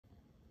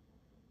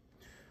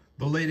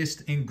The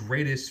latest and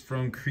greatest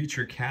from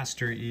Creature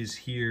Caster is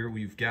here.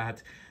 We've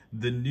got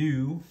the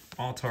new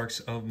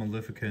Autarchs of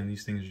Malefica, and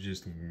these things are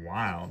just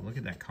wild. Look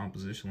at that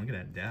composition, look at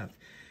that depth.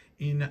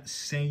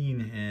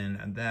 Insane,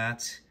 and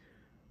that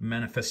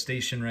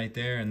manifestation right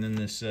there, and then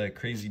this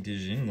crazy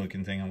Dijin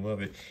looking thing, I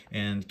love it,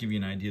 and give you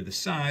an idea of the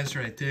size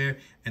right there.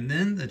 And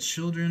then the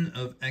Children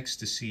of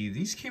Ecstasy.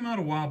 These came out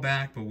a while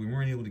back, but we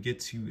weren't able to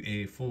get to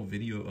a full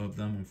video of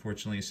them,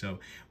 unfortunately, so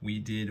we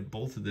did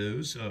both of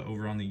those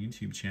over on the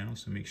YouTube channel.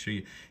 So make sure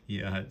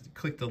you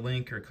click the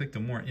link or click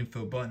the more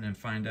info button and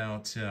find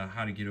out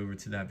how to get over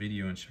to that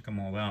video and check them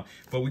all out.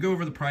 But we go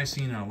over the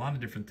pricing and a lot of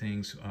different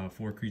things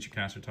for Creature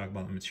Caster. Talk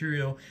about the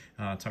material,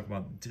 talk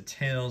about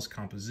details,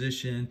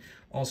 composition,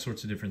 all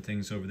sorts of different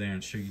things over there,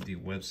 and show you the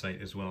website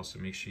as well. So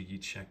make sure you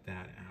check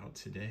that out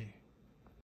today.